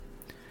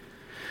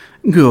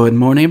Good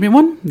morning,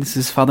 everyone. This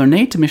is Father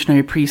Nate, a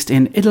missionary priest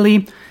in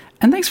Italy,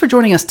 and thanks for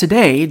joining us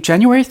today,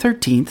 January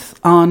 13th,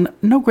 on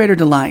No Greater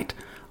Delight,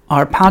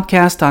 our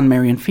podcast on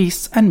Marian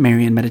feasts and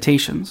Marian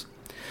meditations.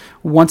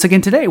 Once again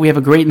today, we have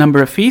a great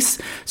number of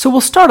feasts, so we'll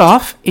start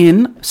off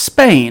in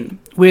Spain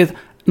with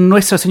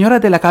Nuestra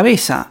Señora de la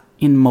Cabeza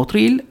in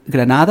Motril,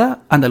 Granada,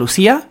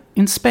 Andalucía,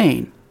 in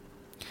Spain.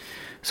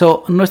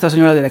 So, Nuestra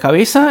Señora de la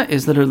Cabeza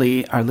is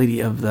literally Our Lady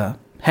of the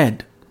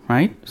Head,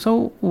 right?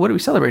 So, what are we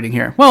celebrating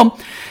here? Well,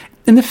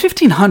 in the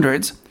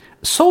 1500s,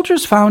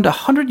 soldiers found a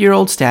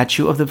 100-year-old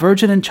statue of the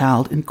Virgin and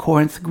Child in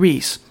Corinth,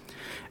 Greece.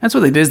 And so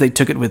what they did is they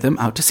took it with them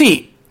out to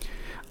sea.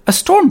 A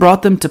storm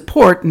brought them to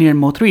port near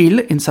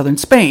Motril in southern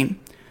Spain.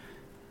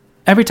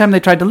 Every time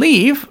they tried to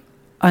leave,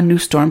 a new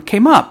storm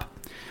came up.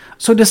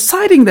 So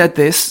deciding that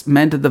this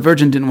meant that the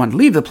Virgin didn't want to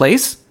leave the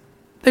place,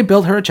 they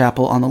built her a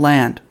chapel on the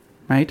land,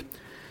 right?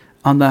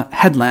 On the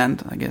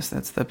headland, I guess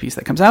that's the piece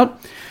that comes out.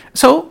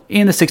 So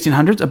in the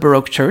 1600s, a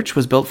Baroque church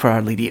was built for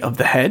Our Lady of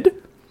the Head.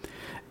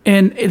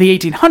 In the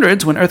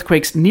 1800s, when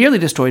earthquakes nearly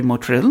destroyed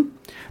Motril,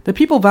 the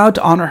people vowed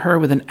to honor her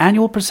with an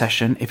annual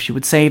procession if she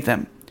would save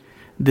them.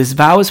 This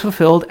vow is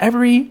fulfilled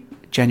every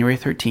January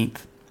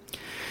 13th.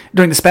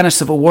 During the Spanish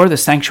Civil War, the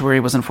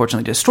sanctuary was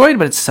unfortunately destroyed,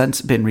 but it's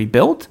since been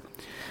rebuilt.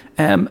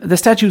 The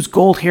statue's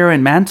gold hair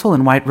and mantle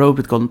and white robe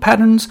with golden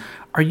patterns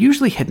are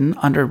usually hidden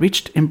under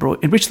richly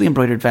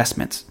embroidered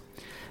vestments.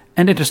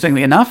 And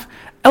interestingly enough,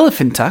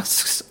 elephant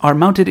tusks are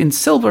mounted in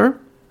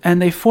silver,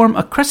 and they form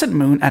a crescent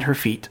moon at her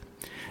feet.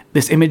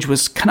 This image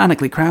was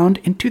canonically crowned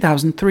in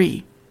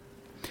 2003.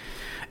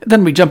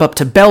 Then we jump up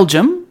to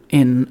Belgium,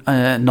 in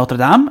Notre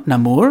Dame,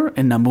 Namur,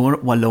 in Namur,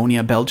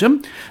 Wallonia,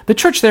 Belgium. The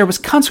church there was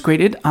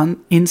consecrated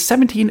in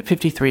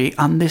 1753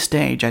 on this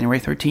day, January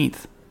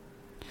 13th.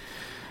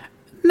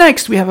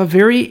 Next, we have a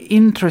very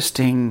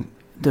interesting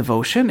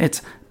devotion.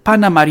 It's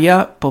Panna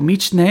Maria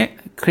Pomichne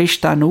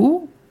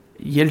Kristanu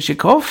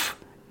Jelzhikov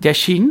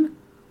Yashin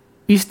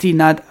Isti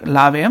nad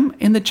Lavem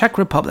in the Czech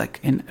Republic,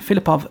 in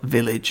Filipov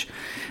village.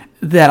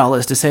 That all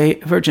is to say,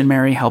 Virgin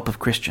Mary, Help of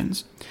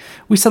Christians.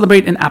 We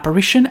celebrate an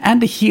apparition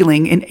and a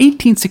healing in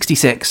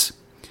 1866.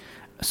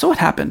 So what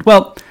happened?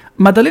 Well,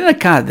 Maddalena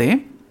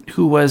Cade,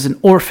 who was an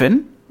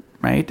orphan,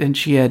 right, and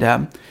she had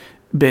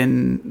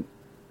been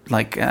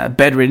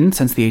bedridden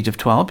since the age of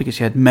 12 because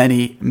she had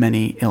many,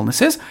 many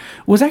illnesses,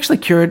 was actually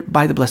cured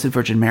by the Blessed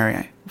Virgin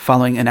Mary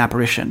following an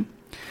apparition.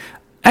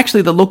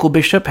 Actually, the local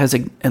bishop has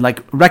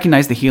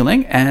recognized the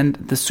healing and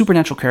the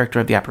supernatural character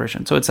of the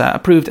apparition. So it's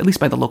approved at least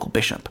by the local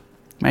bishop.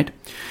 Right,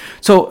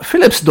 so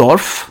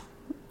Philipsdorf,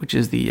 which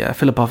is the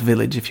Filipov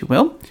village, if you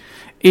will,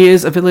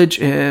 is a village.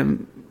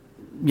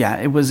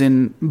 It was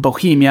in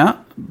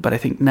Bohemia, but I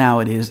think now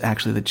it is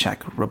actually the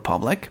Czech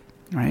Republic.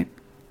 Right.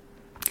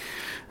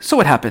 So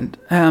what happened?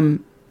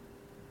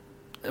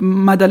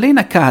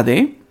 Maddalena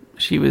Cade,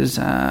 she was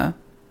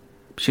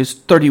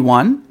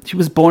 31. She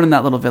was born in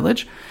that little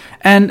village,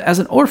 and as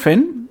an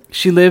orphan,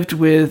 she lived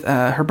with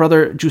her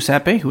brother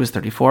Giuseppe, who was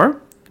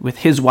 34. With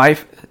his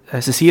wife,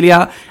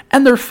 Cecilia,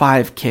 and their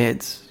 5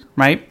 kids,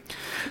 right?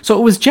 So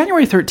it was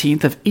January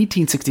 13th of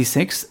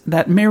 1866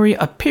 that Mary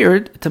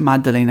appeared to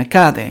Maddalena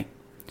Cade.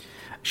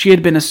 She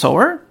had been a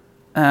sower,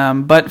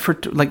 but for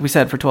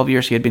 12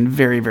 years, she had been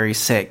very, very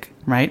sick,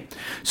 right?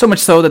 So much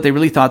so that they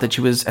really thought that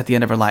she was at the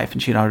end of her life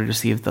and she had already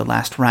received the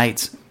last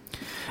rites.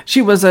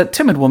 She was a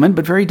timid woman,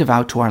 but very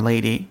devout to Our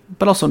Lady,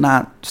 but also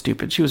not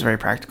stupid. She was very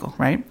practical,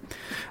 right?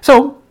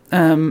 So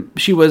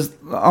she was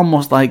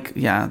almost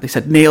they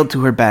said nailed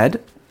to her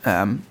bed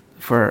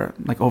for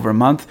over a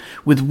month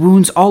with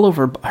wounds all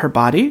over her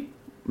body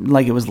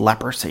like it was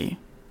leprosy.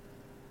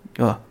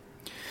 Ugh.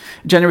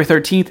 January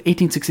 13th,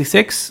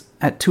 1866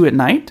 at 2 at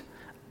night,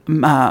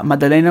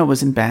 Maddalena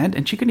was in bed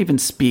and she couldn't even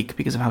speak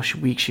because of how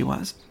weak she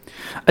was.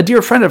 A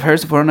dear friend of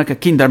hers, Veronica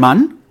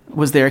Kindermann,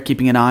 was there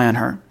keeping an eye on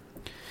her.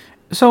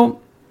 So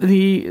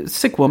the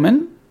sick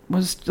woman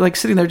was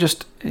sitting there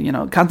just,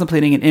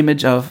 contemplating an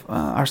image of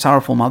our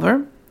sorrowful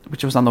mother,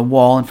 which was on the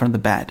wall in front of the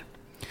bed.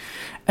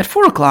 At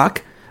 4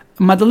 o'clock,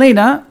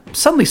 Maddalena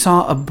suddenly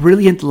saw a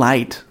brilliant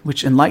light,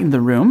 which enlightened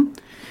the room.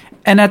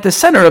 And at the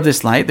center of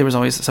this light, there was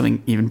always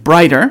something even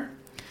brighter,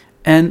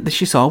 and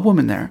she saw a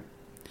woman there.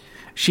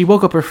 She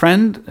woke up her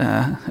friend,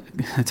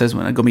 it says,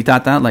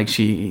 gomitata,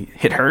 she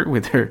hit her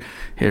with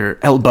her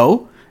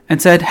elbow, and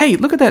said, "Hey,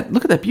 look at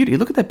that beauty,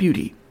 look at that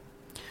beauty."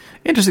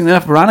 Interestingly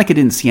enough, Veronica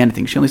didn't see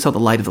anything. She only saw the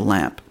light of the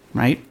lamp,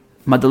 right?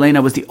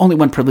 Maddalena was the only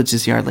one privileged to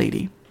see Our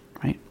Lady,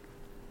 right?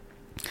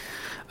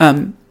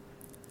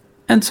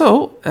 And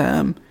so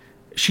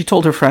she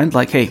told her friend,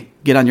 hey,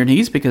 get on your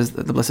knees because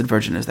the Blessed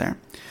Virgin is there.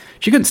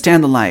 She couldn't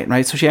stand the light,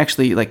 right? So she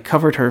actually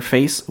covered her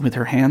face with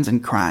her hands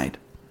and cried.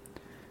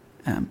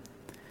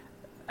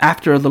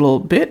 After a little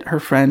bit, her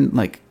friend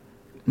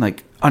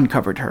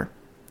uncovered her.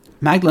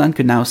 Magdalene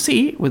could now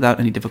see without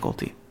any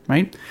difficulty,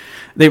 right?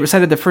 They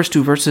recited the first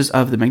 2 verses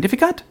of the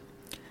Magnificat,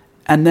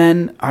 and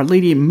then Our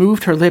Lady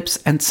moved her lips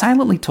and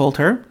silently told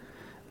her,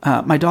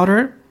 "My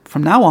daughter,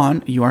 from now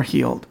on, you are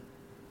healed."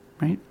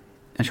 Right?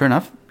 And sure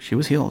enough, she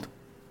was healed.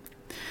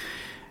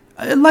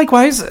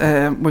 Likewise,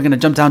 we're going to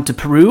jump down to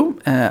Peru,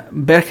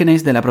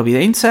 Vírgenes de la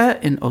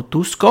Providencia in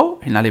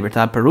Otusco, in La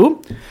Libertad,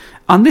 Peru.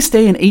 On this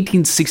day in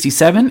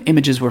 1867,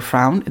 images were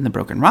found in the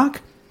broken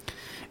rock.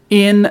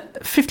 In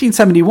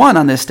 1571,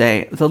 on this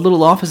day, the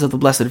Little Office of the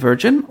Blessed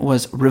Virgin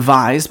was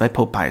revised by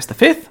Pope Pius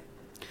V.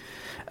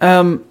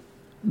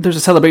 There's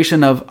a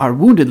celebration of Our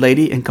Wounded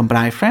Lady in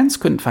Cambrai, France.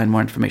 Couldn't find more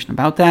information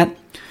about that.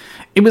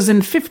 It was in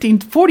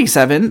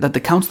 1547 that the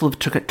Council of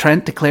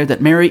Trent declared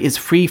that Mary is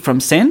free from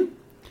sin.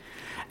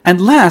 And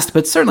last,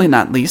 but certainly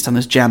not least, on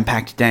this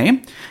jam-packed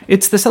day,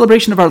 it's the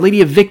celebration of Our Lady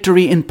of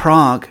Victory in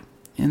Prague.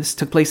 And this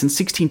took place in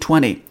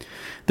 1620.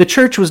 The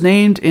church was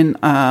named in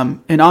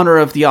honor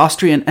of the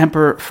Austrian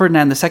Emperor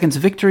Ferdinand II's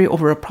victory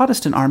over a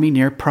Protestant army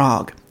near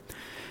Prague.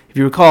 If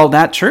you recall,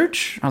 that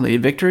church, Our Lady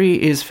of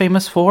Victory, is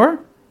famous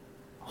for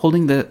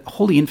holding the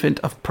Holy Infant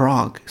of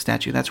Prague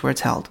statue. That's where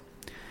it's held.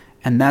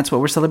 And that's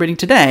what we're celebrating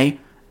today,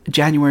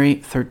 January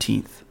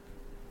 13th.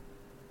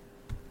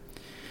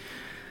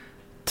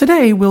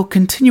 Today, we'll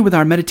continue with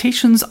our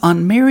meditations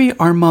on Mary,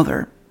 our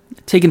Mother,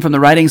 taken from the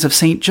writings of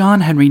St.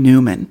 John Henry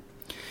Newman.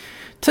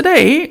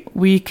 Today,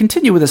 we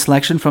continue with a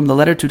selection from the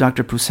letter to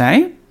Dr.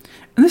 Pusey,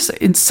 and this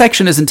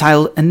section is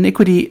entitled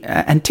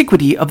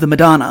Antiquity of the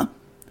Madonna,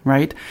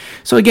 right?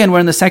 So again, we're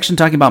in the section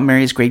talking about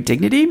Mary's great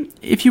dignity.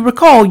 If you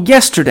recall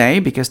yesterday,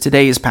 because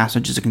today's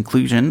passage is a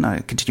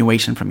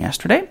continuation from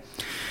yesterday,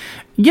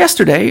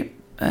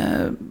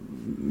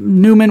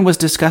 Newman was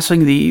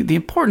discussing the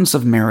importance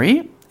of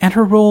Mary and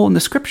her role in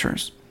the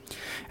scriptures,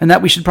 and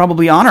that we should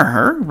probably honor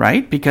her,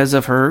 right, because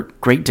of her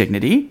great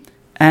dignity,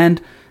 and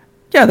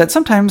that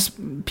sometimes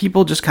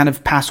people just kind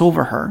of pass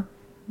over her.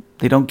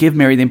 They don't give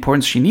Mary the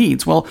importance she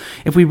needs. Well,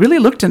 if we really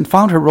looked and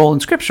found her role in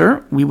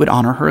scripture, we would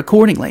honor her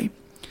accordingly.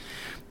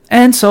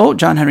 And so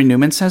John Henry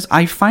Newman says,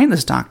 I find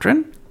this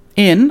doctrine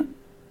in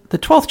the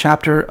 12th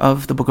chapter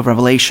of the book of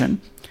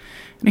Revelation.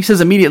 And he says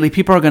immediately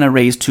people are going to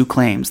raise two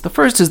claims. The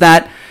first is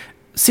that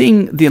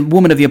seeing the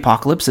woman of the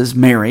apocalypse as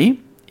Mary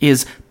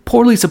is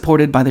poorly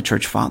supported by the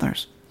church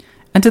fathers.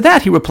 And to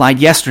that he replied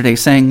yesterday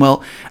saying,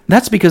 well,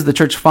 that's because the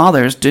church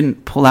fathers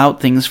didn't pull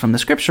out things from the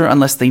scripture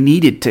unless they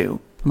needed to.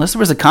 Unless there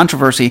was a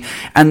controversy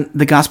and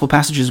the gospel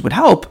passages would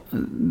help,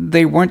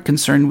 they weren't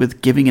concerned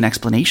with giving an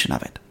explanation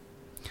of it.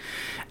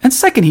 And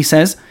second, he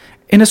says,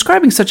 in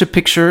ascribing such a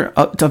picture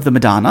of the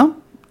Madonna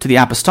to the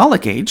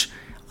apostolic age,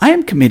 I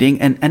am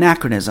committing an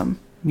anachronism,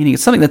 meaning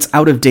it's something that's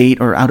out of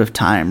date or out of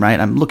time, right?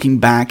 I'm looking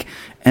back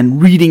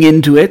and reading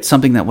into it,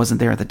 something that wasn't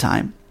there at the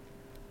time.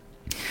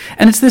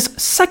 And it's this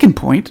second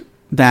point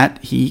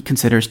that he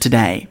considers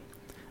today.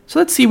 So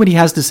let's see what he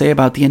has to say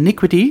about the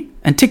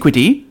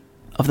antiquity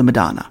of the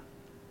Madonna.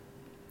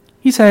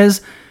 He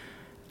says,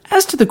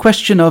 as to the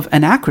question of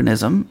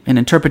anachronism in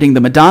interpreting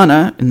the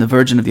Madonna in the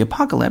Virgin of the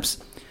Apocalypse,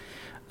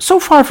 so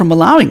far from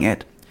allowing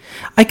it,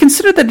 I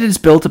consider that it is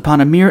built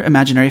upon a mere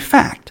imaginary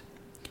fact,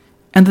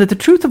 and that the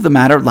truth of the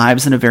matter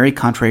lies in a very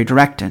contrary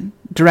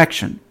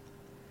direction.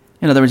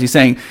 In other words, he's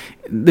saying,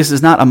 this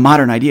is not a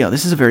modern idea,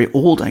 this is a very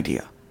old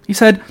idea. He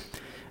said,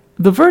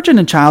 the Virgin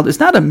and Child is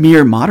not a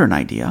mere modern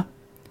idea.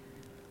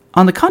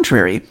 On the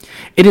contrary,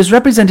 it is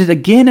represented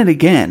again and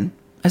again,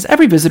 as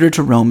every visitor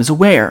to Rome is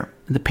aware,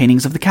 in the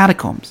paintings of the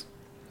catacombs.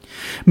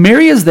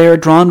 Mary is there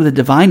drawn with a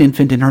divine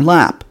infant in her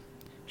lap,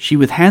 she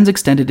with hands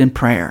extended in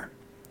prayer,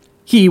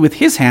 he with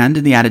his hand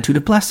in the attitude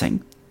of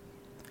blessing.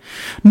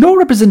 No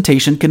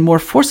representation can more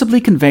forcibly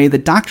convey the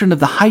doctrine of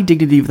the high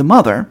dignity of the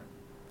mother,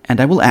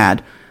 and I will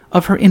add,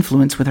 of her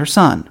influence with her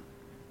son.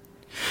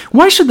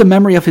 Why should the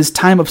memory of his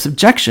time of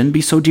subjection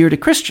be so dear to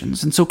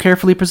Christians and so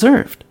carefully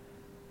preserved?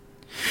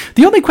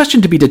 The only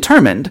question to be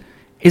determined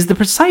is the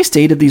precise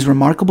date of these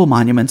remarkable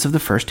monuments of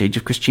the first age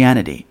of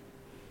Christianity.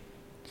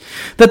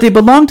 That they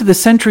belong to the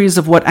centuries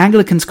of what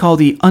Anglicans call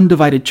the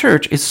undivided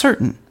church is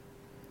certain.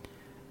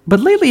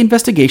 But lately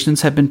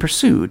investigations have been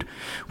pursued,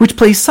 which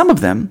place some of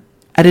them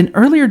at an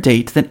earlier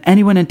date than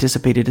anyone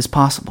anticipated as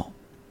possible.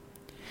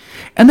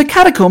 In the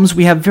catacombs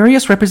we have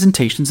various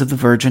representations of the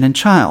Virgin and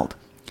Child.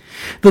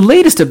 The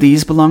latest of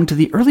these belong to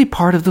the early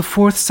part of the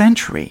 4th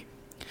century,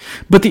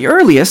 but the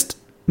earliest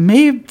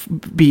may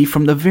be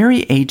from the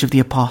very age of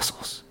the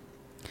apostles.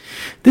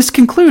 This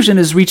conclusion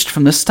is reached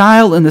from the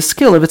style and the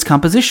skill of its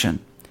composition,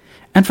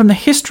 and from the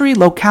history,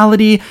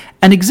 locality,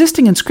 and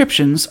existing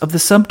inscriptions of the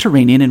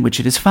subterranean in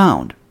which it is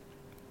found.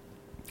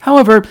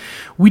 However,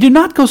 we do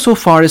not go so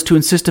far as to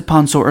insist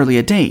upon so early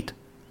a date.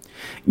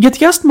 Yet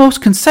the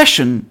utmost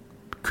concession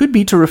could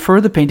be to refer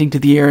the painting to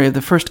the era of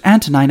the first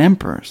Antonine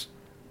emperors.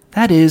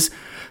 That is,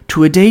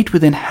 to a date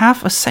within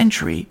half a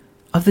century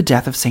of the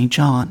death of St.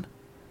 John.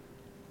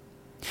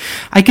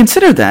 I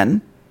consider,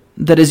 then,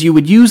 that as you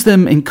would use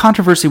them in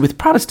controversy with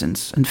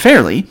Protestants, and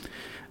fairly,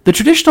 the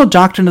traditional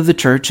doctrine of the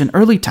Church in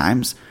early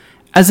times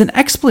as an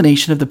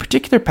explanation of the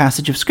particular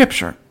passage of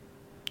Scripture,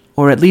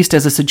 or at least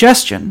as a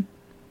suggestion,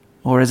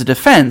 or as a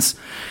defense,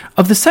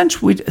 of the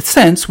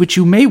sense which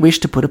you may wish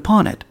to put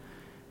upon it,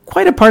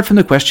 quite apart from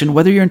the question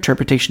whether your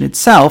interpretation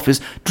itself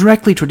is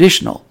directly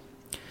traditional.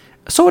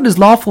 So it is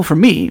lawful for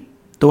me,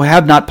 though I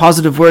have not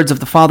positive words of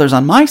the Fathers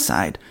on my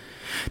side,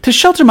 to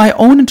shelter my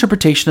own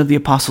interpretation of the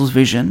apostles'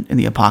 vision in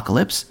the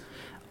Apocalypse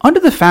under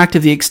the fact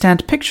of the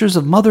extant pictures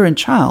of mother and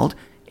child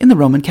in the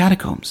Roman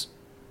catacombs.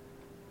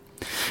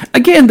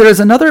 Again, there is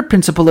another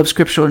principle of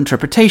scriptural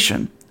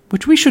interpretation,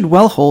 which we should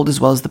well hold as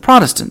well as the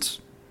Protestants.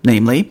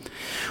 Namely,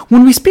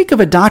 when we speak of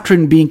a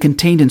doctrine being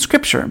contained in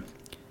Scripture,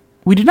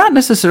 we do not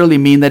necessarily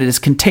mean that it is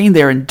contained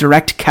there in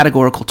direct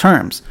categorical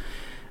terms,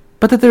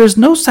 but that there is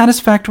no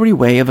satisfactory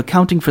way of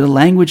accounting for the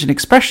language and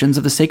expressions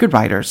of the sacred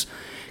writers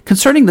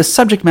concerning the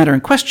subject matter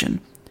in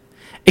question,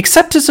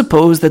 except to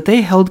suppose that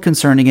they held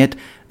concerning it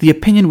the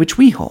opinion which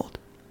we hold,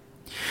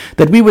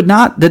 that they would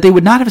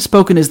not have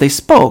spoken as they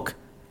spoke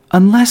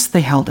unless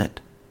they held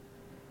it.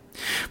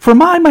 For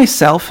I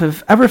myself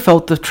have ever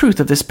felt the truth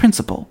of this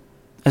principle,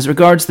 as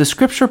regards the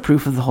scripture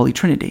proof of the Holy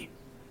Trinity.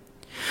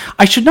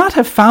 I should not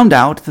have found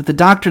out that the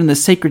doctrine in the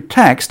sacred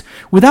text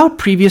without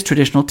previous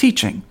traditional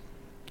teaching.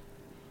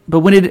 But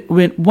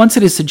once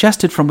it is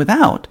suggested from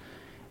without,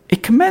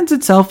 it commends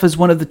itself as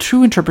one of the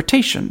true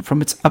interpretation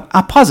from its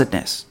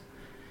appositeness,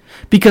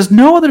 because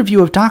no other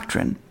view of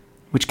doctrine,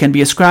 which can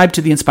be ascribed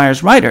to the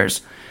inspired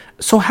writers,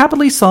 so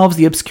happily solves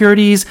the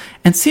obscurities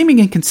and seeming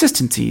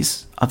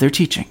inconsistencies of their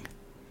teaching.